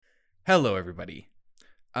Hello, everybody.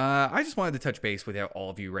 I just wanted to touch base with all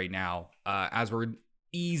of you right now as we're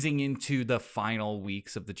easing into the final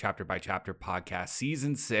weeks of the Chapter by Chapter podcast,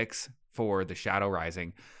 Season 6 for The Shadow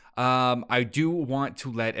Rising. I do want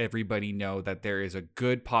to let everybody know that there is a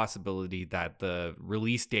good possibility that the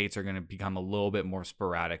release dates are going to become a little bit more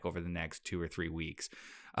sporadic over the next 2 or 3 weeks.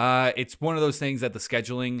 It's one of those things that the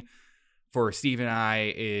scheduling for Steve and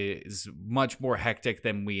I is much more hectic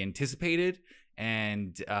than we anticipated.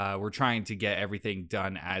 And we're trying to get everything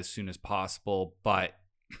done as soon as possible, but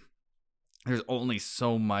there's only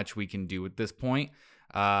so much we can do at this point.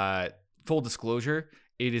 Full disclosure,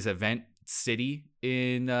 it is Event City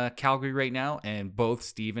in Calgary right now, and both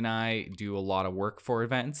Steve and I do a lot of work for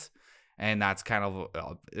events, and that's kind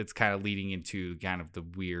of leading into kind of the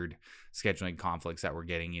weird scheduling conflicts that we're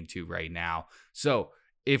getting into right now. So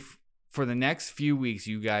if for the next few weeks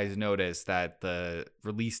you guys notice that the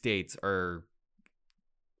release dates are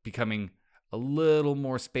becoming a little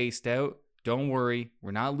more spaced out, don't worry, we're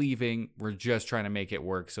not leaving. We're just trying to make it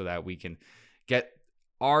work so that we can get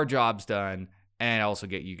our jobs done and also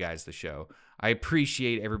get you guys the show. I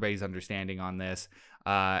appreciate everybody's understanding on this,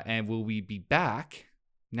 and will we be back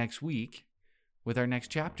next week with our next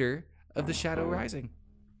chapter of The Shadow Rising.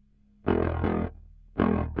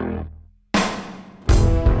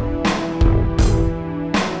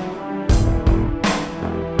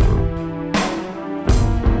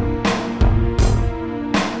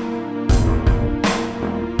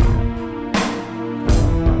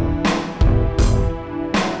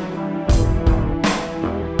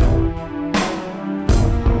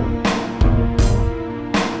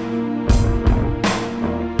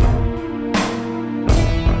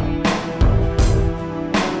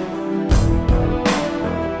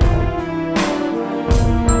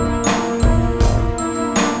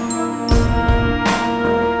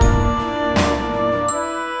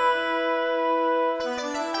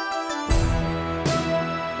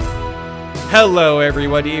 Hello,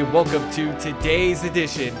 everybody. Welcome to today's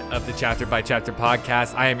edition of the Chapter by Chapter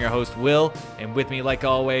podcast. I am your host, Will, and with me, like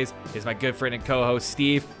always, is my good friend and co-host,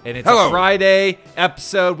 Steve. And it's a Friday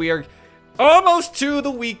episode. We are almost to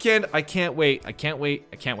the weekend. I can't wait. I can't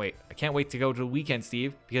wait to go to the weekend,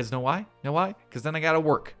 Steve, because know why? Because then I got to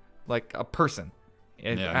work like a person. I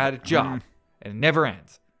had a job, and it never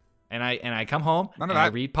ends. And I come home, and I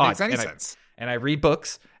read podcasts, and I read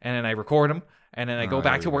books, and then I record them, and then I go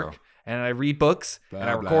back to work. And I read books, and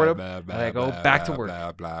I record them, and I go back to work.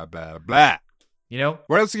 Blah, blah, blah, blah. You know?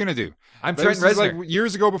 What else are you going to do? I'm Trent Reznor. Like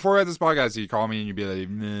years ago before I had this podcast, you'd call me and you'd be like,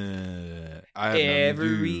 nah, I have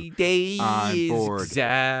every day is bored.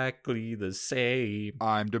 Exactly the same.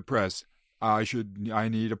 I'm depressed. I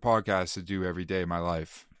need a podcast to do every day of my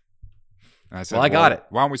life. And I said, well, I got it.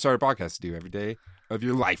 Why don't we start a podcast to do every day of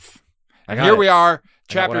your life? And here we are,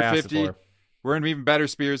 chapter 50. We're in even better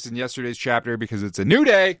spirits than yesterday's chapter because it's a new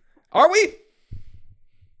day. Are we?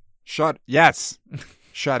 Yes.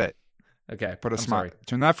 Shut it. Okay. Put a smile.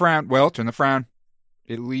 Turn that frown. Well, turn the frown.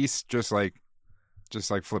 At least just like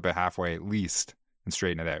flip it halfway at least and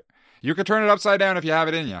straighten it out. You can turn it upside down if you have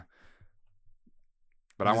it in you.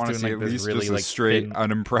 But I want to see at least really just a straight, thin,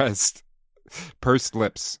 unimpressed, pursed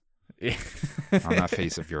lips on that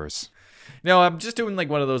face of yours. No, I'm just doing like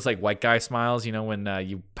one of those like white guy smiles, you know, when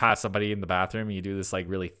you pass somebody in the bathroom and you do this like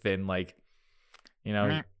really thin, like, you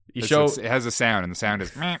know, it has a sound, and the sound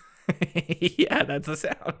is yeah, that's the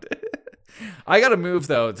sound. I gotta move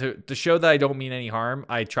though to show that I don't mean any harm.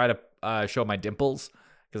 I try to show my dimples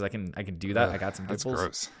because I can do that. I got some dimples. That's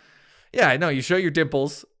gross. Yeah, I know. You show your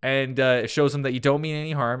dimples, and it shows them that you don't mean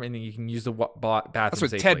any harm, and then you can use the bathroom. That's what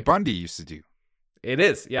safely. Ted Bundy used to do. It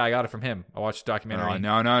is. Yeah, I got it from him. I watched the documentary.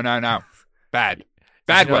 No. Bad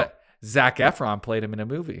Will. Zac Efron played him in a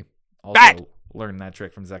movie. Also learned that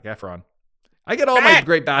trick from Zac Efron. I get all my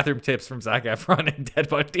great bathroom tips from Zac Efron and Ted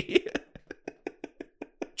Bundy.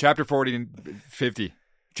 Chapter 40 and 50.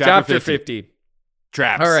 Chapter 50.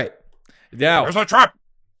 Traps. All right. Now. There's a trap.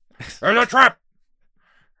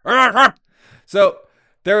 So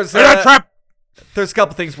there's a trap. There's a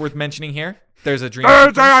couple things worth mentioning here. There's a dream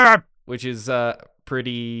sequence, which is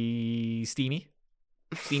pretty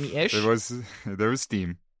steamy-ish. There was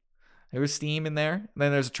steam. There was steam in there.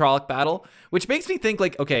 Then there's a Trolloc battle, which makes me think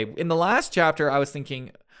like, okay, in the last chapter, I was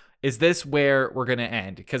thinking, is this where we're going to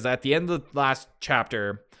end? Because at the end of the last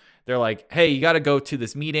chapter, they're like, hey, you got to go to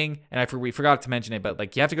this meeting. And we forgot to mention it, but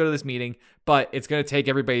like, you have to go to this meeting, but it's going to take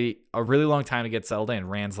everybody a really long time to get settled in.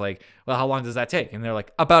 Rand's like, well, how long does that take? And they're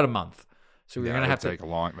like, about a month. So we're going to have to take a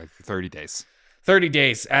long, like 30 days. 30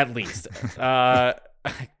 days at least.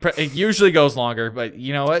 It usually goes longer, but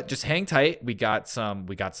you know what? Just hang tight. We got some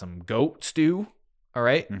goat stew All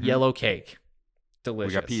right, Mhm. yellow cake,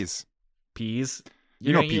 delicious. We got peas. Peas. You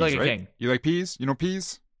You're know gonna eat peas, like a right? king. You like peas? You know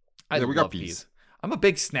peas? I Yeah, we got love peas. peas. I'm a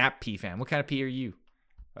big snap pea fan. What kind of pea are you?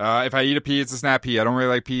 If I eat a pea, it's a snap pea. I don't really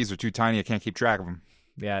like peas. They're too tiny. I can't keep track of them.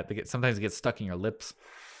 Yeah, sometimes they get stuck in your lips.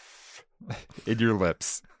 In your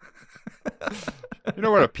lips. You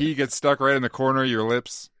know what? A pea gets stuck right in the corner of your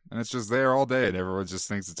lips, and it's just there all day, and everyone just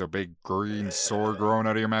thinks it's a big green sore growing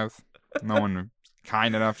out of your mouth. No one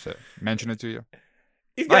kind enough to mention it to you.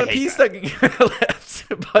 You've got I a hate pea that. stuck in your lips,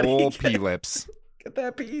 buddy. Old pea lips. Get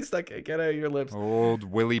that pea stuck. Get out of your lips. Old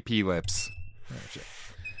Willy pea lips.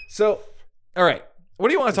 So, all right. What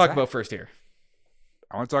do you want to talk that? about first here?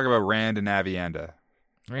 I want to talk about Rand and Avienda.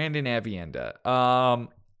 Rand and Avienda.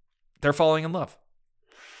 They're falling in love.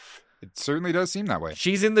 It certainly does seem that way.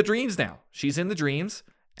 She's in the dreams now. She's in the dreams.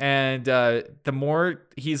 And the more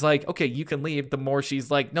he's like, okay, you can leave, the more she's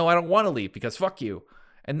like, no, I don't want to leave because fuck you.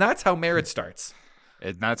 And that's how marriage starts.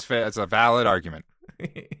 That's fair. It's a valid argument.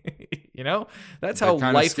 You know? That's They how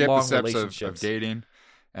kind of skip the lifelong steps relationships. of dating,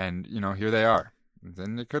 and here they are.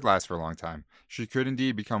 Then it could last for a long time. She could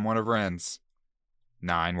indeed become one of Rand's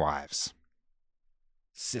 9 wives.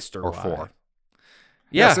 Sister Or wife. 4.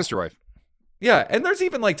 Yeah. Sister wife. Yeah, and there's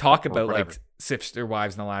even like talk about whatever. like sister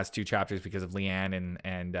wives in the last 2 chapters because of Leanne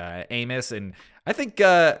and Amos, and I think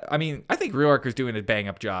Ruark is doing a bang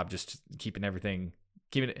up job just keeping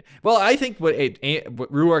it. Well, I think what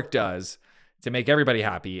Ruark does to make everybody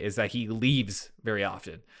happy is that he leaves very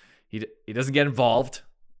often. He doesn't get involved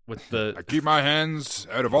with the. I keep my hands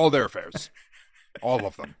out of all their affairs. All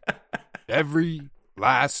of them. Every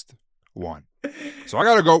last one. So I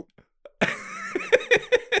gotta go.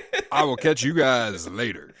 I will catch you guys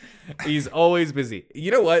later. He's always busy. You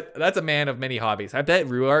know what? That's a man of many hobbies. I bet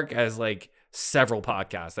Ruark has like several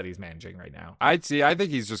podcasts that he's managing right now. I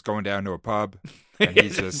think he's just going down to a pub and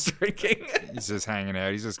he's just drinking. He's just hanging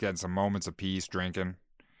out. He's just getting some moments of peace, drinking.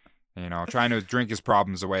 Trying to drink his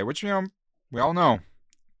problems away, which we all know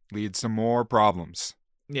leads to more problems.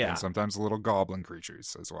 Yeah. And sometimes little goblin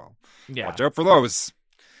creatures as well. Yeah. Watch out for those.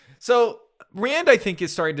 So Rand, I think,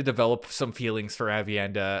 is starting to develop some feelings for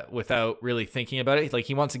Avienda without really thinking about it. Like,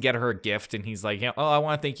 he wants to get her a gift, and he's like, I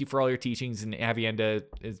want to thank you for all your teachings. And Avienda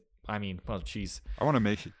is, she's... I want to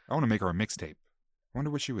make her a mixtape. I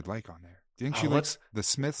wonder what she would like on there. Do you think she likes the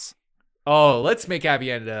Smiths? Oh, let's make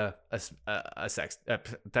Avienda a sex... did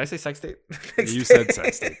I say sex tape? You said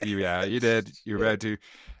sex tape. Yeah, you did. You were about to.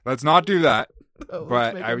 Let's not do that.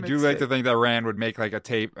 But I do like to think that Rand would make like a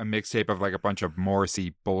mixtape of like a bunch of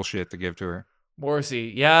Morrissey bullshit to give to her.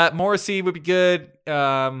 Morrissey. Yeah, Morrissey would be good.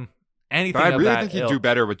 Anything But I of really that think he'd do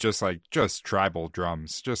better with just tribal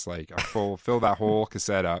drums. Just like a fill that whole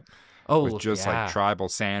cassette up with just like tribal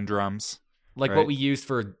sand drums. Like right? what we used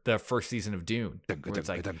for the first season of Dune. Where it's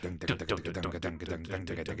like,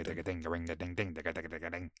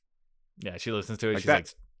 yeah, she listens to it. Like She's that. like,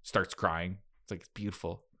 starts crying. It's like, it's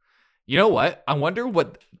beautiful. You know what? I wonder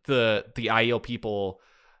what the Aiel people,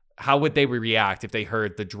 how would they react if they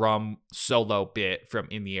heard the drum solo bit from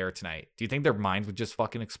In the Air Tonight? Do you think their minds would just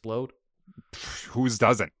fucking explode? Whose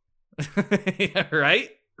doesn't? Right?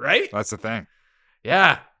 That's the thing.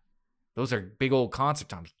 Yeah. Those are big old concert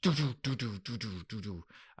times.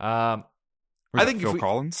 I think Phil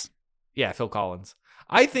Collins. Yeah, Phil Collins.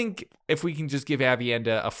 I think if we can just give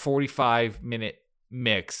Avienda a 45-minute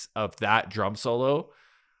mix of that drum solo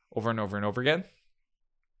over and over and over again,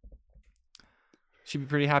 she'd be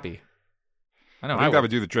pretty happy. I know. I think that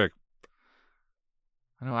would do the trick.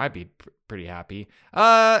 I know I'd be pretty happy.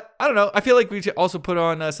 I don't know. I feel like we should also put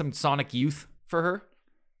on some Sonic Youth for her.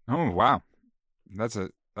 Oh wow, that's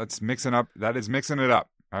mixing up. That is mixing it up.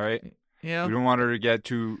 All right. Yeah. We don't want her to get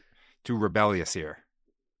too rebellious here.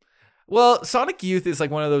 Well, Sonic Youth is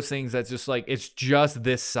like one of those things that's just like, it's just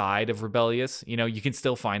this side of rebellious. You can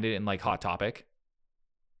still find it in like Hot Topic.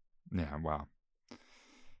 Yeah, wow.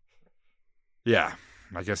 Yeah,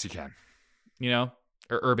 I guess you can.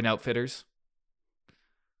 Or Urban Outfitters.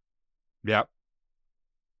 Yep.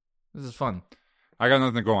 This is fun. I got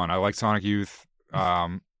nothing to go on. I like Sonic Youth.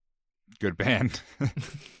 Good band.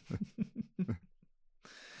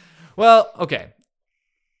 Well, okay.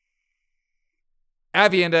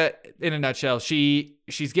 Avienda, in a nutshell,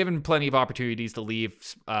 she's given plenty of opportunities to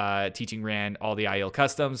leave teaching Rand all the Aiel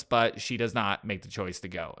customs, but she does not make the choice to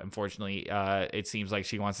go. Unfortunately, it seems like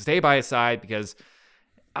she wants to stay by his side because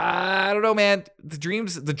I don't know, man. The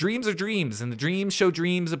dreams are dreams, and the dreams show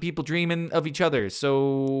dreams of people dreaming of each other.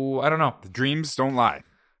 So I don't know. The dreams don't lie.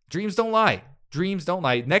 Dreams don't lie. Dreams don't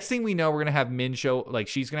lie. Next thing we know, we're gonna have Min show, like,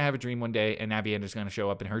 she's gonna have a dream one day, and Avienda's gonna show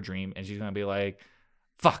up in her dream, and she's gonna be like,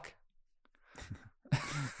 "Fuck."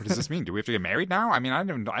 What does this mean? Do we have to get married now? I mean, I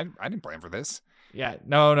didn't plan for this. Yeah,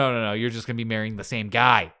 no. You're just gonna be marrying the same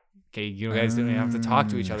guy. Okay, you guys don't have to talk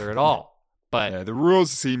to each other at all. But yeah, the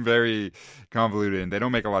rules seem very convoluted and they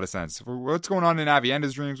don't make a lot of sense. What's going on in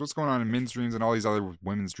Avienda's dreams? What's going on in Min's dreams and all these other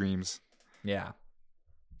women's dreams? yeah.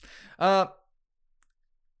 And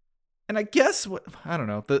I guess I don't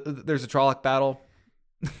know. There's a Trolloc battle.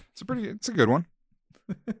 It's a good one.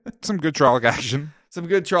 Some good Trolloc action. Some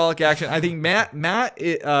good Trolloc action. I think Matt,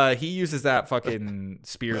 he uses that fucking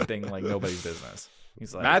spear thing like nobody's business.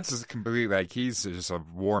 He's like, Matt's just completely like he's just a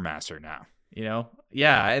war master now. You know,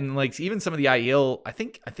 yeah, and like even some of the Aiel, I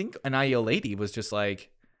think an Aiel lady was just like,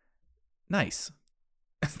 nice,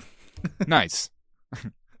 nice.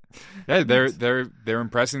 Yeah, they're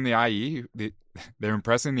impressing the IE. They're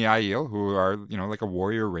impressing the Aiel, who are, like a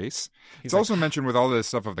warrior race. It's also mentioned with all this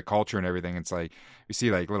stuff of the culture and everything. It's like you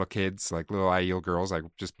see like little kids, like little Aiel girls, like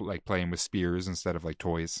just like playing with spears instead of like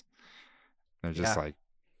toys. They're just like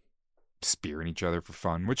spearing each other for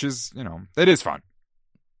fun, which is, it is fun.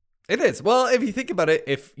 It is. Well, if you think about it,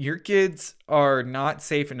 if your kids are not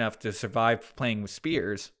safe enough to survive playing with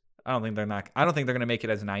spears, I don't think they're going to make it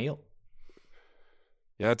as an Aiel.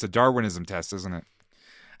 Yeah, it's a Darwinism test, isn't it?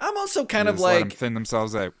 I'm also kind of let them like, thin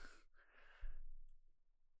themselves out.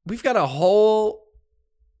 We've got a whole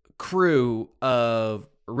crew of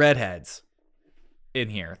redheads in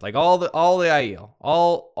here, like all the Aiel,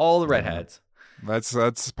 all the redheads.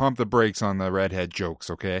 Let's pump the brakes on the redhead jokes,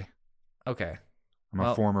 okay? Okay. I'm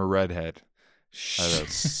a former redhead. I had a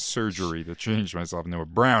surgery to change myself into a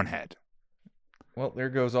brown head. Well, there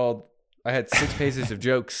goes all. I had 6 pages of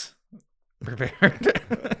jokes prepared.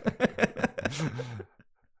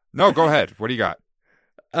 No, go ahead. What do you got?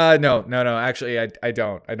 No. Actually, I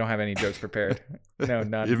don't. I don't have any jokes prepared. No,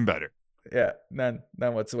 none. Even better. Yeah, none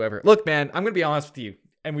whatsoever. Look, man, I'm gonna be honest with you,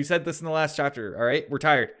 and we said this in the last chapter. All right, we're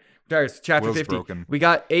tired. It's chapter Will's 50. broken. We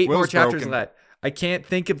got 8 more chapters broken. of that. I can't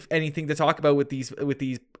think of anything to talk about with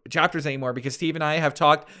these chapters anymore because Steve and I have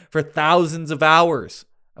talked for thousands of hours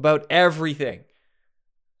about everything.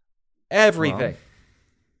 Everything.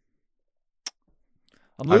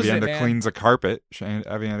 I'm losing it, Avienda man. cleans a carpet.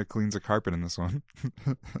 Avienda cleans a carpet in this one.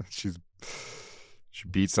 She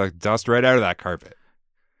beats the dust right out of that carpet.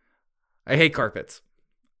 I hate carpets.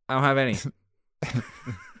 I don't have any.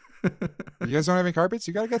 You guys don't have any carpets?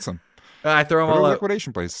 You gotta get some. I throw them Go to all a out.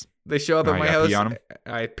 liquidation place. They show up No, at you my gotta house. pee on 'em?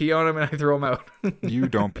 I pee on them and I throw them out. You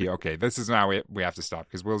don't pee. Okay, this is now we have to stop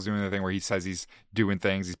because Will's doing the thing where he says he's doing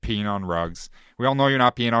things. He's peeing on rugs. We all know you're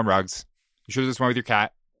not peeing on rugs. You should have just went with your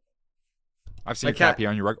cat. I've seen My your cat cat- pee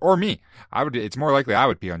on your rug, or me. It's more likely I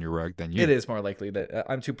would pee on your rug than you. It is more likely that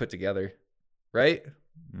I'm too put together, right?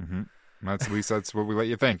 Mm-hmm. At least that's what we let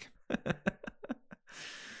you think.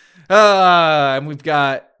 And we've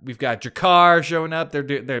got Jakar showing up.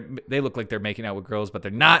 They look like they're making out with girls, but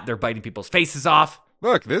they're not. They're biting people's faces off.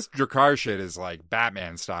 Look, this Drakkar shit is like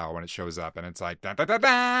Batman style when it shows up, and it's like da da da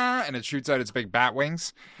da, and it shoots out its big bat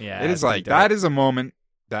wings. Yeah, it is like that is a moment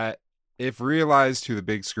that, if realized to the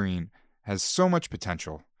big screen, has so much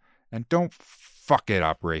potential. And don't fuck it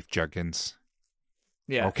up, Rafe Judkins.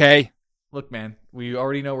 Yeah. Okay. Look, man, we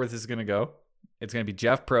already know where this is gonna go. It's gonna be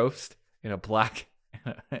Jeff Probst in a black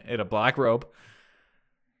robe,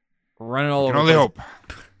 running all over. Can only hope.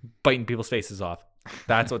 Biting people's faces off.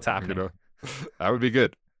 That's what's happening. That would be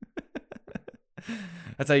good.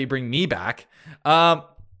 That's how you bring me back.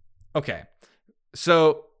 Okay.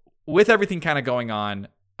 So with everything kind of going on,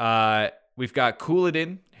 we've got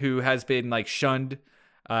Couladin, who has been like shunned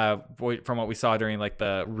from what we saw during like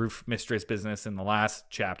the roof mistress business in the last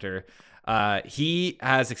chapter. He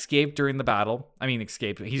has escaped during the battle. I mean,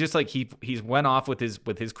 escaped. He's just like he's went off with his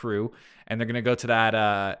crew, and they're gonna go to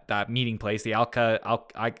that meeting place, the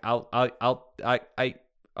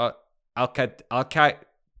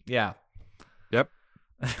yeah. Yep.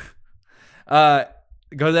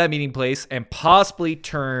 Go to that meeting place and possibly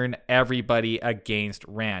turn everybody against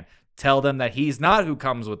Rand. Tell them that he's not who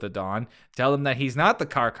comes with the dawn. Tell them that he's not the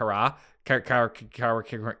caravan.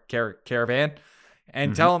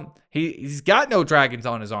 And tell him he's got no dragons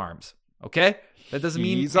on his arms. Okay? That doesn't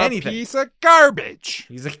mean anything. He's a piece of garbage.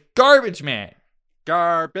 He's a garbage man.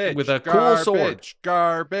 Garbage. With a cool sword.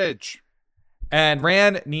 Garbage. And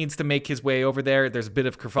Rand needs to make his way over there. There's a bit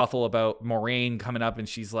of kerfuffle about Moraine coming up, and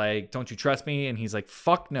she's like, "Don't you trust me?" And he's like,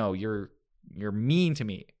 "Fuck no, you're mean to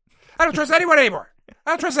me. I don't trust anyone anymore.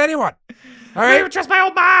 I don't trust anyone. All right? I don't even trust my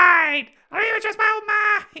own mind. I don't even trust my own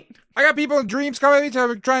mind." I got people in dreams coming at me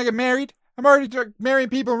trying to get married. I'm already marrying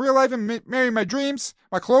people in real life and marrying my dreams.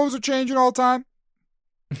 My clothes are changing all the time.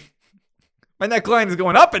 My neckline is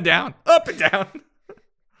going up and down, up and down.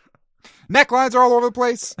 Necklines are all over the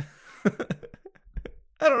place.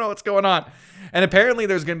 I don't know what's going on. And apparently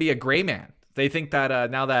there's going to be a gray man. They think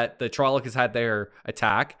that now that the Trolloc has had their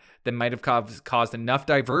attack, that might have caused enough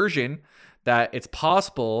diversion that it's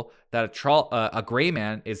possible that a gray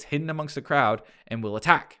man is hidden amongst the crowd and will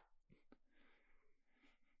attack.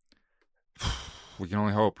 We can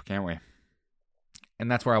only hope, can't we? And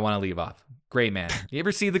that's where I want to leave off. Gray Man. You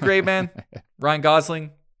ever see The Gray Man? Ryan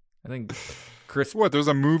Gosling? I think Chris. What, there's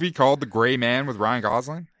a movie called The Gray Man with Ryan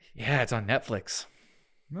Gosling? Yeah, it's on Netflix.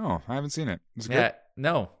 No, I haven't seen it. Is it Yeah, good?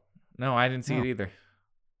 no, I didn't see it either.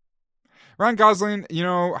 Ryan Gosling,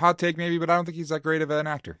 hot take maybe, but I don't think he's that great of an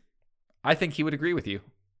actor. I think he would agree with you.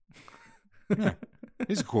 Yeah,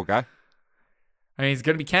 he's a cool guy. I mean, he's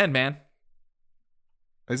going to be Ken, man.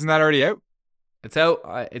 Isn't that already out? It's out.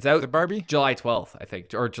 The Barbie? July 12th, I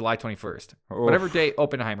think, or July 21st. Oh. Whatever day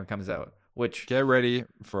Oppenheimer comes out. Which Get ready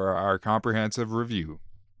for our comprehensive review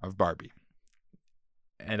of Barbie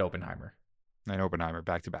and Oppenheimer, and Oppenheimer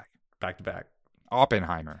back to back. back to back.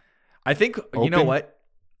 Oppenheimer. I think you know what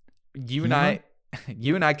you and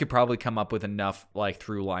Oppenheimer? I could probably come up with enough like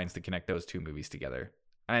through lines to connect those two movies together,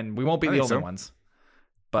 and we won't be I the think only so. ones.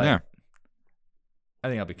 But Yeah. I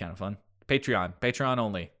think that'll be kind of fun. Patreon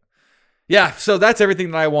only. Yeah, so that's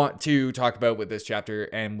everything that I want to talk about with this chapter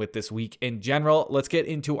and with this week in general. Let's get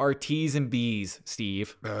into our T's and B's,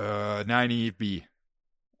 Steve. Nynaeve B.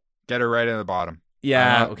 Get her right at the bottom.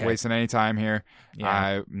 Yeah, I'm not okay. wasting any time here.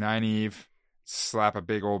 Yeah. Nynaeve, slap a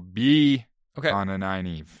big old B Okay. on a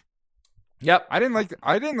Nynaeve. Yep. I didn't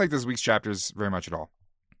like this week's chapters very much at all.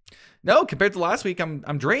 No, compared to last week, I'm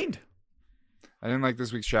drained. I didn't like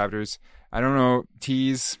this week's chapters. I don't know,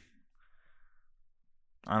 T's.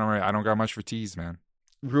 I don't got much for T's, man.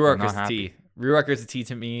 Ruarker's not a T. Ruarker's a T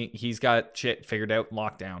to me. He's got shit figured out,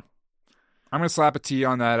 locked down. I'm gonna slap a T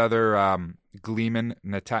on that other Gleeman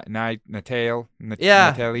Natale.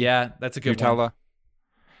 Yeah, Natalie, yeah, that's a good one.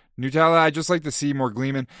 Nutella. I just like to see more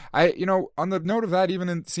Gleeman. On the note of that, even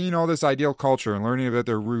in seeing all this ideal culture and learning about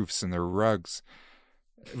their roofs and their rugs,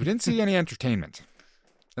 we didn't see any entertainment,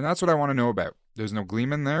 and that's what I want to know about. There's no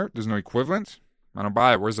Gleeman there. There's no equivalent. I don't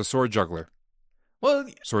buy it. Where's the sword juggler? Well,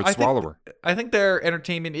 Sword I swallower. I think their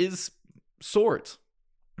entertainment is swords.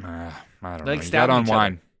 I don't Like know. You stabbing got on each other.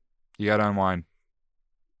 wine. You got on wine.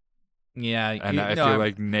 Yeah, And I feel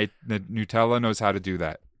like Nutella knows how to do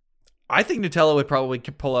that. I think Nutella would probably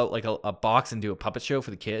pull out like a box and do a puppet show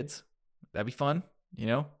for the kids. That'd be fun,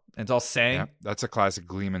 And it's all sang. Yeah, that's a classic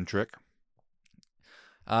Gleeman trick.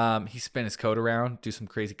 He spin his coat around, do some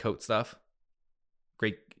crazy coat stuff.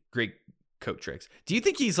 Great coat tricks. Do you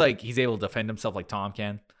think he's able to defend himself like Tom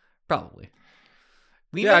can? Probably.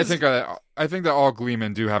 Yeah, I think that all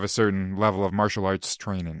Gleemen do have a certain level of martial arts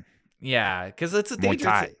training. Yeah, because it's a Muay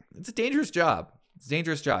Thai. it's a dangerous job. It's a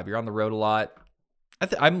dangerous job. You're on the road a lot.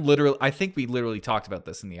 I think we literally talked about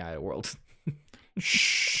this in the Aya world.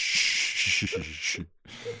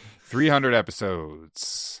 300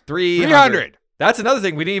 episodes. 300. That's another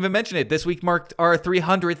thing. We didn't even mention it. This week marked our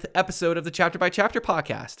 300th episode of the Chapter by Chapter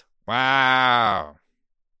podcast. Wow.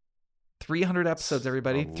 300 episodes,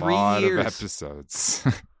 everybody. A 3 lot years. of episodes.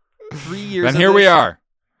 3 years. And of here we this. are.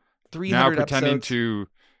 300 Now pretending episodes. to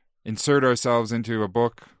insert ourselves into a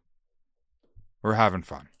book. We're having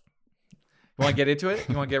fun. You want to get into it?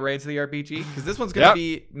 You want to get right into the RPG? Because this one's going to Yep.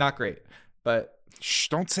 be not great, but Shh,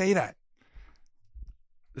 don't say that.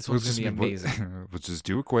 this one's going to be amazing. We'll just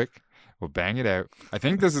do it quick. We'll bang it out. I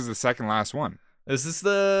think this is the second last one. This is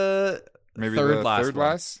the Maybe third the last third one.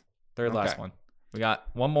 last? Third last Okay. one. We got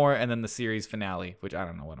one more and then the series finale, which I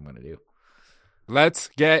don't know what I'm going to do. Let's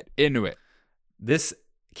get into it. This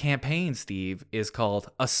campaign, Steve, is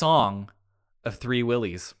called A Song of Three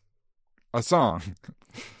Willies. A song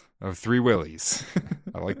of Three Willies.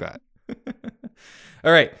 I like that.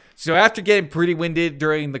 All right. So after getting pretty winded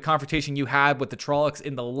during the confrontation you had with the Trollocs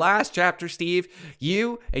in the last chapter, Steve,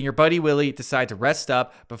 you and your buddy Willie decide to rest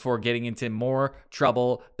up before getting into more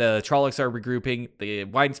trouble. The Trollocs are regrouping. The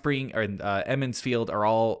Winespring and Emmons Field are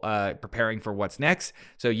all preparing for what's next.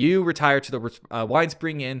 So you retire to the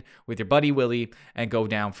Winespring Inn with your buddy Willie and go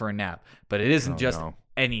down for a nap. But it isn't just no.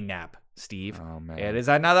 any nap, Steve. Oh, man. It is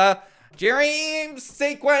another dream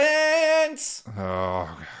sequence.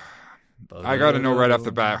 Oh, I got to know right off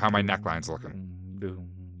the bat how my neckline's looking.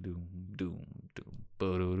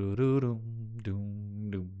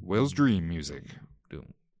 Will's dream music.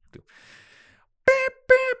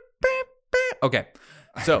 Okay,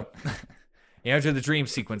 so you enter the dream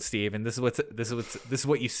sequence, Steve, and this is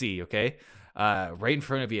what you see. Okay, right in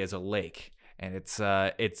front of you is a lake, and it's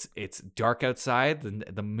dark outside.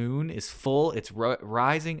 The moon is full. It's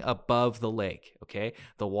rising above the lake. Okay,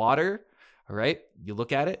 the water All right, you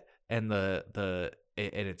look at it, and and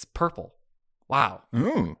it's purple. Wow,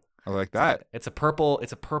 Ooh, I like that. it's a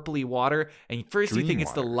purpley water, and first you Green think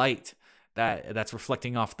it's the water. light that's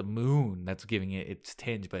reflecting off the moon that's giving it its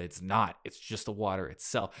tinge, but it's not. It's just the water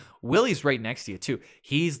itself. Willie's right next to you too.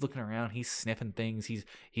 He's looking around. He's sniffing things.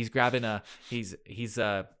 He's grabbing he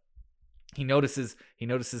notices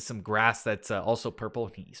some grass that's also purple.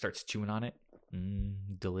 And he starts chewing on it.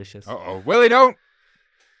 Delicious. Uh-oh. Willie, don't.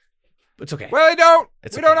 It's okay. Willie, don't.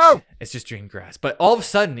 It's We okay. don't know. It's just dream grass. But all of a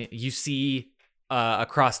sudden, you see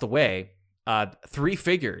across the way two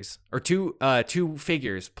figures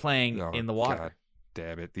playing Oh, in the water. God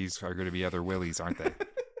damn it. These are going to be other Willies, aren't they?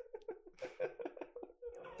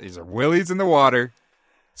 These are Willies in the water,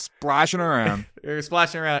 splashing around. They're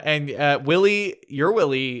splashing around, and your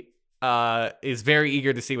Willie, is very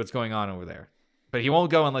eager to see what's going on over there, but he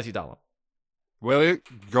won't go unless you tell him. Willie,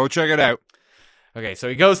 go check it out. Okay, so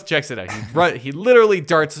he goes, checks it out. He literally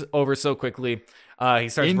darts over so quickly. He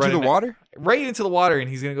starts Into running the water? right into the water, and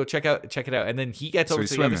he's gonna go check it out. And then he gets So over he's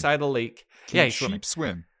to the other swimming. side of the lake. Can Yeah, he's swimming. sheep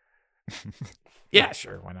swim? Yeah,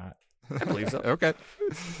 sure, why not? I believe so. Okay.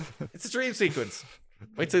 It's a dream sequence.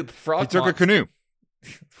 Wait till the frog. He took a canoe.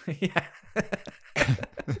 Yeah.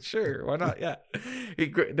 Sure, why not? Yeah.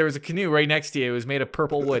 There was a canoe right next to you. It was made of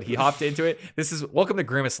purple wood. He hopped into it. Welcome to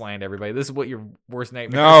Grimace Land, everybody. This is what your worst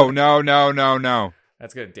nightmare is. No.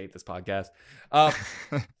 That's gonna date this podcast.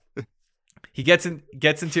 He gets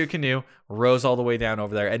into a canoe, rows all the way down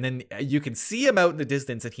over there, and then you can see him out in the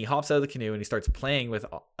distance. And he hops out of the canoe and he starts playing with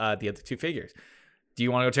the other two figures. Do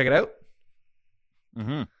you want to go check it out?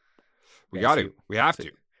 Mm-hmm. We Yeah, got so- to. We have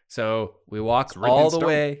to. So we walk It's written in all the stone.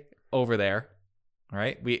 way over there. All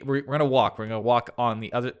right, we're gonna walk. We're gonna walk on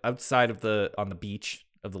the other outside of on the beach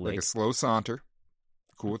of the Like lake. a slow saunter.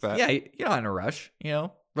 Cool with that? Yeah, you're not in a rush.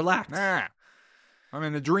 Relax. Nah. I'm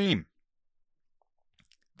in a dream.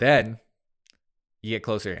 Then you get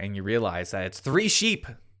closer and you realize that it's 3 sheep.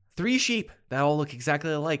 3 sheep that all look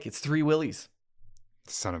exactly alike. It's 3 Willies.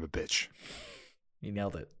 Son of a bitch. You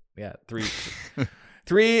nailed it. Yeah,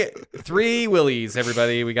 3 Willies,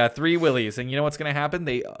 everybody. We got 3 Willies. And you know what's going to happen?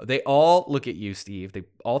 They all look at you, Steve.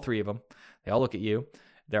 All 3 of them. They all look at you.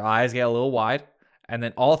 Their eyes get a little wide. And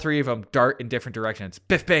then all 3 of them dart in different directions.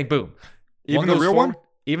 Biff, bang, boom. Even the goes real forward, one?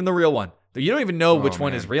 Even the real one. You don't even know Oh, which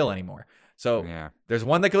one man. is real anymore. So Yeah. there's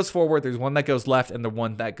one that goes forward, there's one that goes left, and the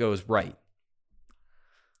one that goes right.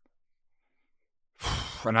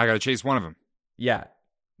 And I got to chase one of them. Yeah.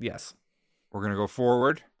 Yes. We're going to go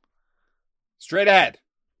forward. Straight ahead.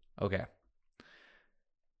 Okay.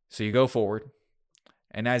 So you go forward.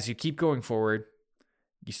 And as you keep going forward,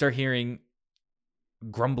 you start hearing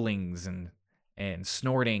grumblings and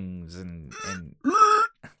snortings and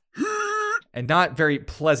not very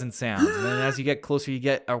pleasant sounds. And then as you get closer, you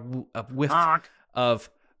get a whiff of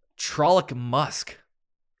Trolloc musk.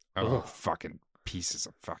 Oh, Ugh. fucking pieces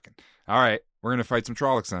of fucking. All right. We're going to fight some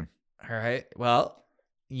Trollocs then. All right. Well,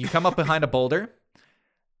 you come up behind a boulder,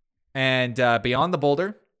 and beyond the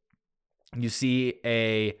boulder, you see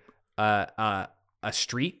a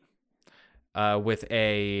street with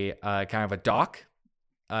a kind of a dock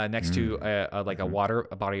next to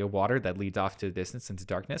a body of water that leads off to the distance into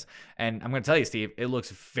darkness. And I'm going to tell you, Steve, it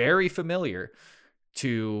looks very familiar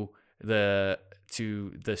to the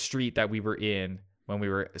street that we were in when we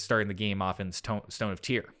were starting the game off in Stone of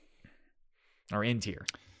Tyr, or in Tyr.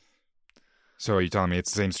 So are you telling me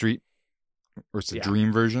it's the same street? Or it's a Yeah.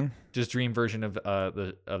 dream version? Just dream version of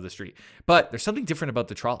the street. But there's something different about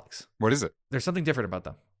the Trollocs. What is it? There's something different about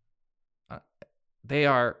them. They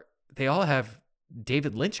all have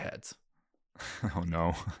David Lynch heads. Oh,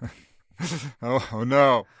 no. oh,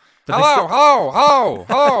 no. But they Hello, hello, hello,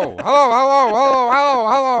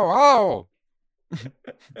 hello.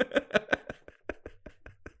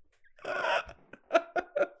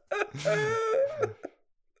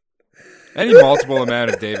 Any multiple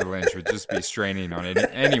amount of David Lynch would just be straining on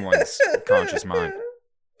anyone's conscious mind.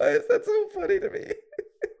 Why is that so funny to me?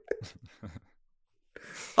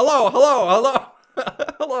 Hello.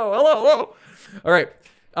 All right.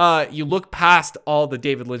 You look past all the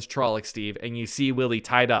David Lynch Trollocs, Steve, and you see Willie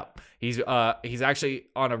tied up. He's actually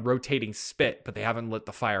on a rotating spit, but they haven't lit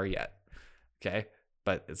the fire yet. Okay,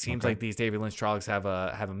 but it seems like these David Lynch Trollocs have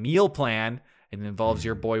a meal plan, and it involves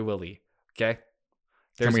your boy Willie. Okay.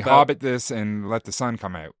 Can we hobbit this and let the sun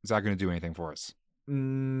come out? Is that going to do anything for us?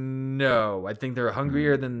 No, I think they're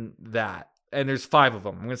hungrier than that. And there's 5 of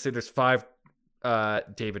them. I'm going to say there's 5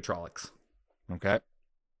 David Trollocs. Okay.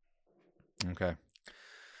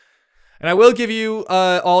 And I will give you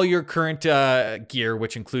all your current gear,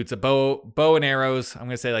 which includes a bow and arrows. I'm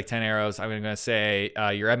going to say like 10 arrows. I'm going to say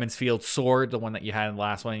your Edmonds Field sword, the one that you had in the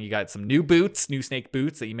last one. You got some new boots, new snake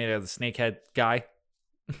boots that you made out of the snakehead guy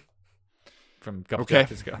from a couple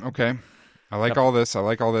chapters ago. Okay. I like all this.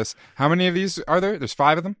 How many of these are there? There's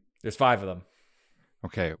 5 of them? There's 5 of them.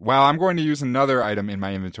 Okay. Well, I'm going to use another item in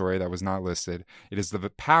my inventory that was not listed. It is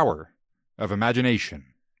the power of imagination.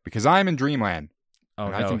 Because I'm in Dreamland.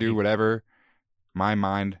 And I can do whatever my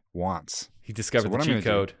mind wants. He discovered the cheat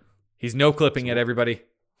code. He's no clipping it, everybody.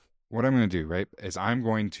 What I'm going to do, right, is I'm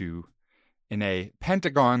going to, in a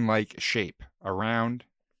pentagon-like shape around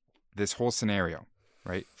this whole scenario,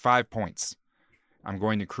 right, 5 points. I'm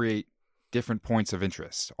going to create different points of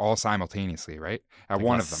interest, all simultaneously, right? At like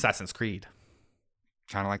one of them. Assassin's Creed.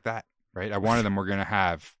 Kind of like that, right? At one of them, we're going to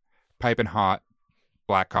have piping hot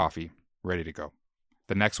black coffee ready to go.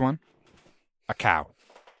 The next one, a cow.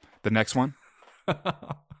 The next one,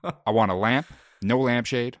 I want a lamp, no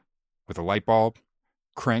lampshade, with a light bulb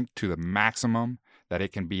cranked to the maximum that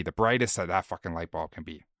it can be, the brightest that fucking light bulb can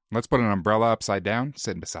be. Let's put an umbrella upside down,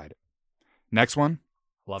 sitting beside it. Next one,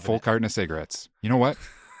 full carton of cigarettes. You know what?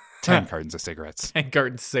 10 cartons of cigarettes. 10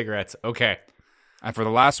 cartons of cigarettes. Okay. And for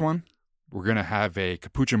the last one, we're going to have a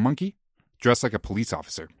capuchin monkey dressed like a police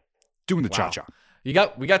officer doing the cha-cha. We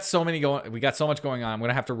got so much going on. I'm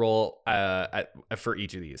gonna have to roll for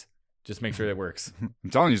each of these. Just make sure that works.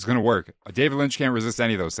 I'm telling you, it's gonna work. David Lynch can't resist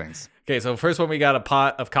any of those things. Okay, so first one we got a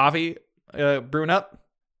pot of coffee brewing up.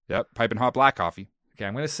 Yep, piping hot black coffee. Okay,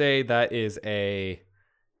 I'm gonna say that is a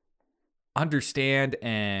understand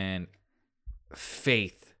and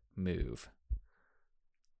faith move.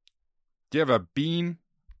 Do you have a bean?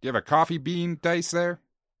 Do you have a coffee bean dice there?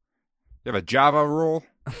 Do you have a Java roll?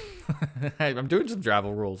 I'm doing some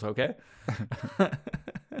Java rules, okay?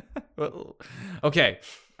 Okay.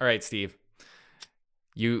 All right, Steve.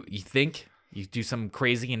 You think you do some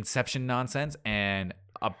crazy Inception nonsense and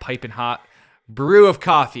a piping hot brew of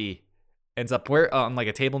coffee ends up where on like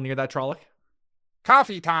a table near that Trolloc?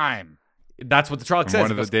 Coffee time. That's what the Trolloc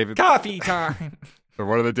says. Coffee time. So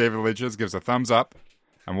one of the David Lynches gives a thumbs up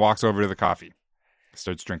and walks over to the coffee.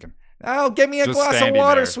 Starts drinking. Oh, get me a glass of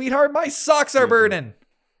water, sweetheart. My socks are burning.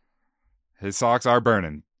 His socks are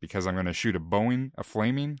burning because I'm going to shoot a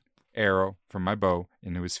flaming arrow from my bow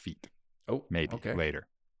into his feet. Oh, maybe okay. Later.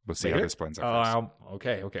 We'll see how this blends out.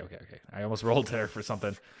 Okay. I almost rolled there for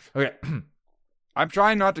something. Okay. I'm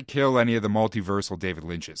trying not to kill any of the multiversal David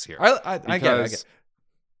Lynches here. I get it.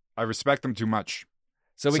 I respect them too much.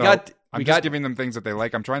 So I'm just giving them things that they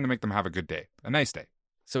like. I'm trying to make them have a good day, a nice day.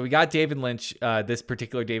 So we got David Lynch, this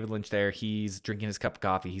particular David Lynch there. He's drinking his cup of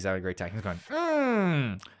coffee. He's having a great time. He's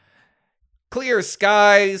going, clear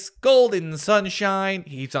skies, golden sunshine.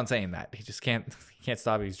 He keeps on saying that. He just can't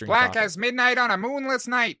stop it. He's drinking Black coffee. as midnight on a moonless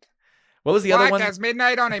night. What was the other one? Black as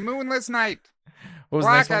midnight on a moonless night. What was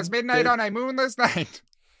Black the next as one? midnight on a moonless night.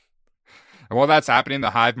 And while that's happening,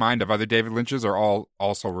 the hive mind of other David Lynches are all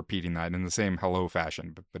also repeating that in the same hello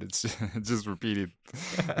fashion. But it's just repeating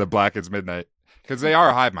the black as midnight. Because they are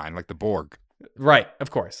a hive mind, like the Borg. Right, of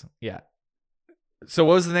course. Yeah. So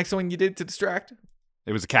what was the next one you did to distract?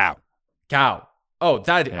 It was a cow. Cow. Oh,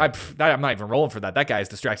 Yeah. I'm not even rolling for that. That guy is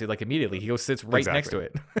distracted like immediately. He goes sits right next to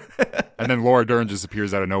it. And then Laura Dern just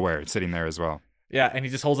appears out of nowhere, sitting there as well. Yeah, and he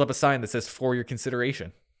just holds up a sign that says "For your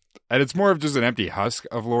consideration." And it's more of just an empty husk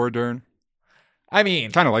of Laura Dern. I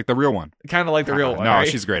mean, kind of like the real one. Kind of like the real one. No, right?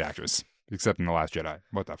 she's a great actress, except in The Last Jedi.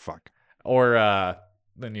 What the fuck? Or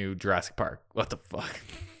the new Jurassic Park. What the fuck?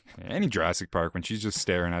 Any Jurassic Park when she's just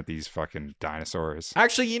staring at these fucking dinosaurs.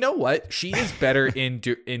 Actually, you know what? She is better in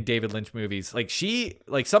David Lynch movies. Like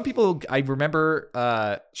some people, I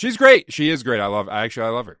remember. She's great. She is great. I love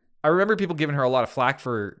her. I remember people giving her a lot of flack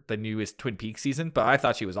for the newest Twin Peaks season, but I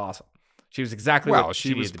thought she was awesome. She was exactly what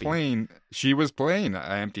she was playing. She was playing an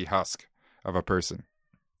empty husk of a person.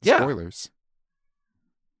 Yeah. Spoilers.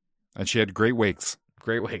 And she had great wigs.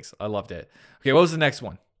 Great wigs. I loved it. Okay, what was the next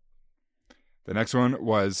one? The next one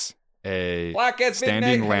was a Black as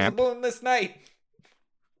standing lamp. This night.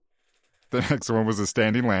 The next one was a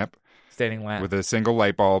standing lamp. Standing lamp. With a single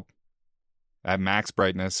light bulb at max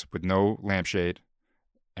brightness with no lampshade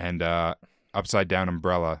and upside down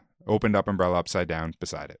umbrella, opened up umbrella upside down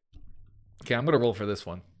beside it. Okay, I'm going to roll for this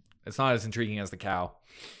one. It's not as intriguing as the cow.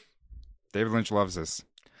 David Lynch loves this.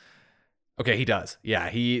 Okay, he does. Yeah,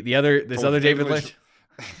 this other David Lynch.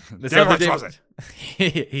 This David other Lynch loves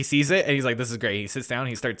it. He sees it and he's like, "This is great." He sits down.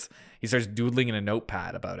 He starts doodling in a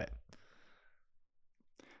notepad about it.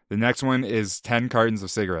 The next one is 10 cartons of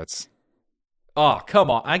cigarettes. Oh, come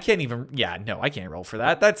on! I can't even. Yeah, no, I can't roll for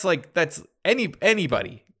that. That's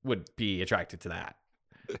anybody would be attracted to that.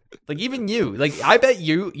 Like even you, like I bet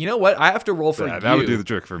you know what? I have to roll for you. That would do the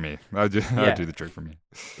trick for me. That would do the trick for me.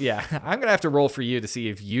 Yeah, I'm going to have to roll for you to see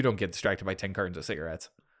if you don't get distracted by 10 cartons of cigarettes.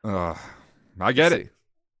 I get it.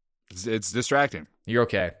 It's distracting. You're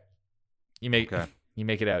okay. You make Okay. you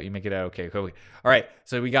make it out. You make it out okay. Cool. All right.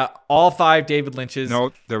 So we got all 5 David Lynch's.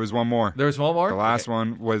 No, there was one more. There was one more? The last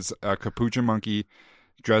one was a capuchin monkey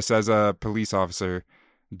dressed as a police officer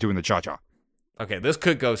doing the cha-cha. Okay, this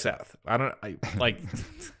could go south. Like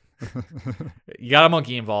you got a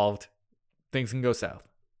monkey involved. Things can go south.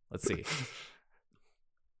 Let's see.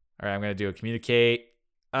 All right, I'm going to do a communicate.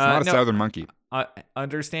 It's not a southern monkey.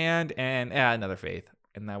 Understand and add another faith.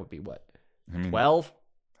 And that would be what? I mean, 12?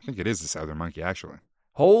 I think it is a southern monkey, actually.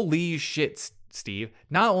 Holy shit, Steve.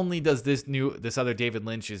 Not only does this other David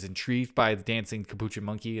Lynch is intrigued by the dancing capuchin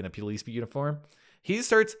monkey in a police uniform, he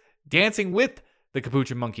starts dancing with the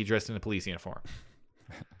capuchin monkey dressed in a police uniform.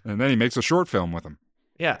 And then he makes a short film with him.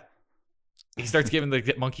 Yeah. He starts giving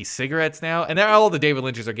the monkey cigarettes now. And all the David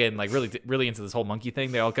Lynchers are getting like really into this whole monkey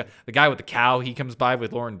thing. The guy with the cow, he comes by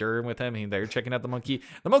with Lauren Dern with him. They're checking out the monkey.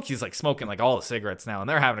 The monkey's like smoking like all the cigarettes now, and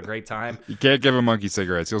they're having a great time. You can't give a monkey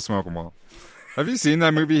cigarettes. He'll smoke them all. Have you seen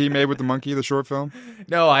that movie he made with the monkey, the short film?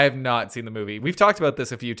 No, I have not seen the movie. We've talked about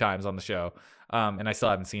this a few times on the show, and I still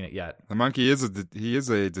haven't seen it yet. The monkey is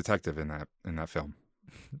a detective in that film.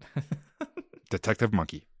 Detective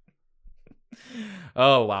Monkey.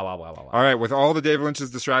 Oh, wow. All right, with all the David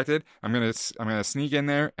Lynches distracted, I'm gonna sneak in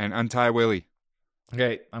there and untie Willie.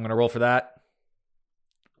 Okay, I'm gonna roll for that.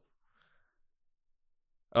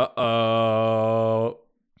 Uh-oh.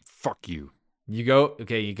 Fuck you. You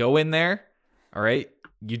go in there. All right.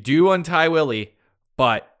 You do untie Willie,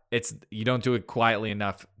 but you don't do it quietly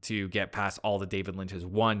enough to get past all the David Lynches.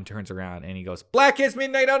 One turns around and he goes, "Blackest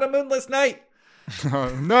midnight on a moonless night."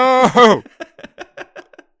 No.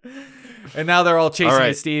 And now they're all chasing All right.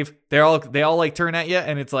 you, Steve. They all like turn at you,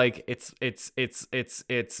 and it's like it's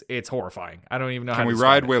horrifying. I don't even know how Can to we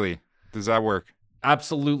describe ride it. Willie? Does that work?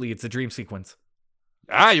 Absolutely, it's a dream sequence.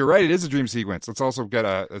 You're right. It is a dream sequence. Let's also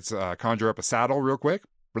conjure up a saddle real quick.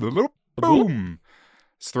 Boom.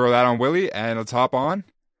 Let's throw that on Willie, and let's hop on.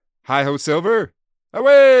 Hi ho, Silver.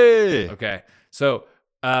 Away. Okay, so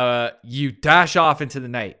you dash off into the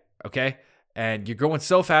night. Okay, and you're going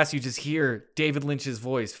so fast, you just hear David Lynch's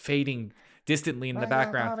voice fading distantly in the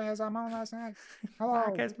background. Coffee as a moonless night.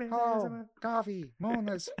 Hello. Hello. Coffee.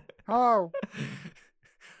 Moonless. Hello.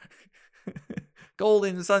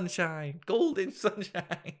 Golden sunshine.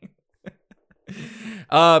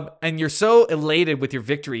 And you're so elated with your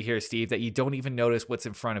victory here, Steve, that you don't even notice what's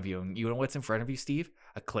in front of you. And you know what's in front of you, Steve?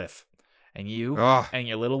 A cliff. And you and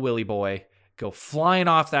your little Willy boy go flying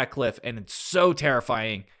off that cliff, and it's so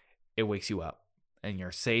terrifying, it wakes you up. And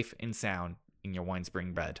you're safe and sound in your wine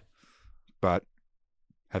spring bed. But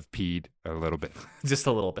have peed a little bit. Just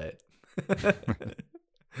a little bit.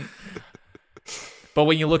 But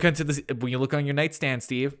when you look on your nightstand,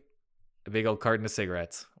 Steve, a big old carton of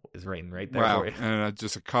cigarettes is right there Wow. for you. And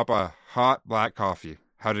just a cup of hot black coffee.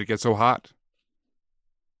 How did it get so hot?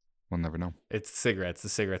 We'll never know. It's cigarettes. The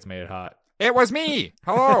cigarettes made it hot. It was me.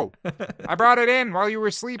 Hello. I brought it in while you were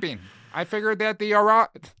sleeping. I figured that the aroma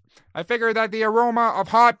of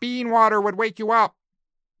hot bean water would wake you up.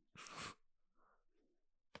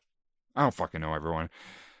 I don't fucking know, everyone.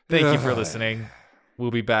 Thank you for listening.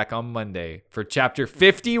 We'll be back on Monday for chapter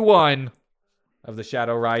 51 of The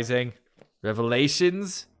Shadow Rising,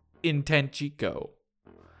 Revelations in Tenchiko.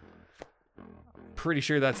 Pretty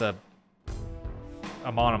sure that's a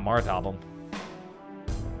Amon Amarth album.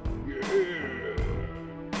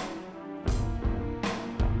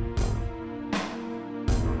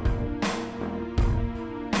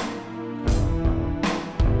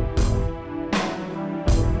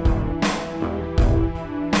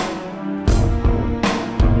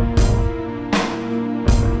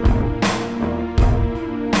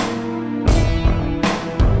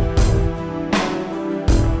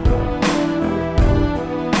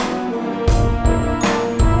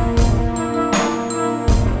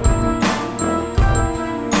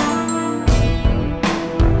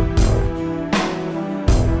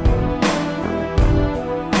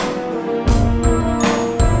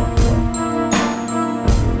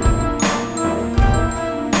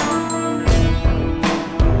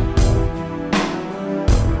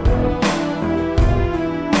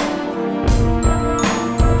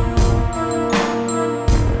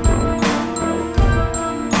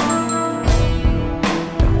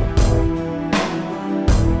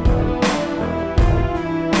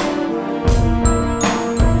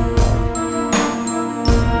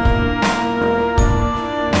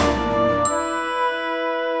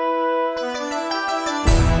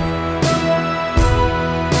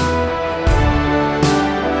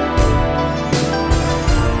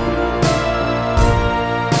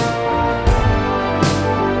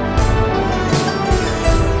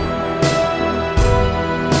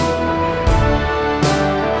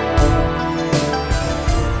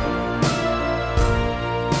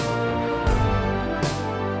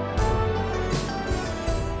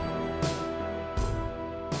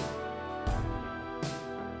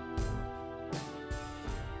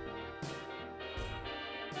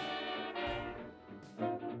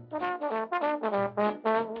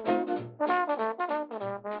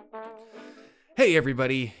 Hey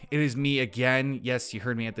everybody, it is me again. Yes, you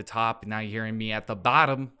heard me at the top, and now you're hearing me at the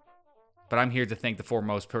bottom. But I'm here to thank the four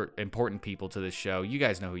most important people to this show. You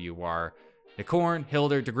guys know who you are. Nicorn,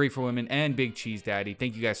 Hilder, Degree for Women, and Big Cheese Daddy.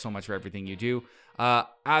 Thank you guys so much for everything you do.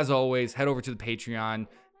 As always, head over to the Patreon.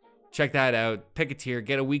 Check that out. Pick a tier.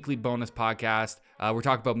 Get a weekly bonus podcast. We're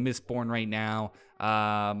talking about Mistborn right now.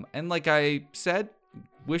 And like I said,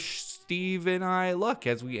 wish Steve and I luck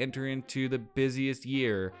as we enter into the busiest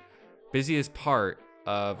part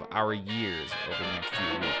of our years over the next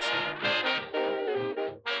few weeks.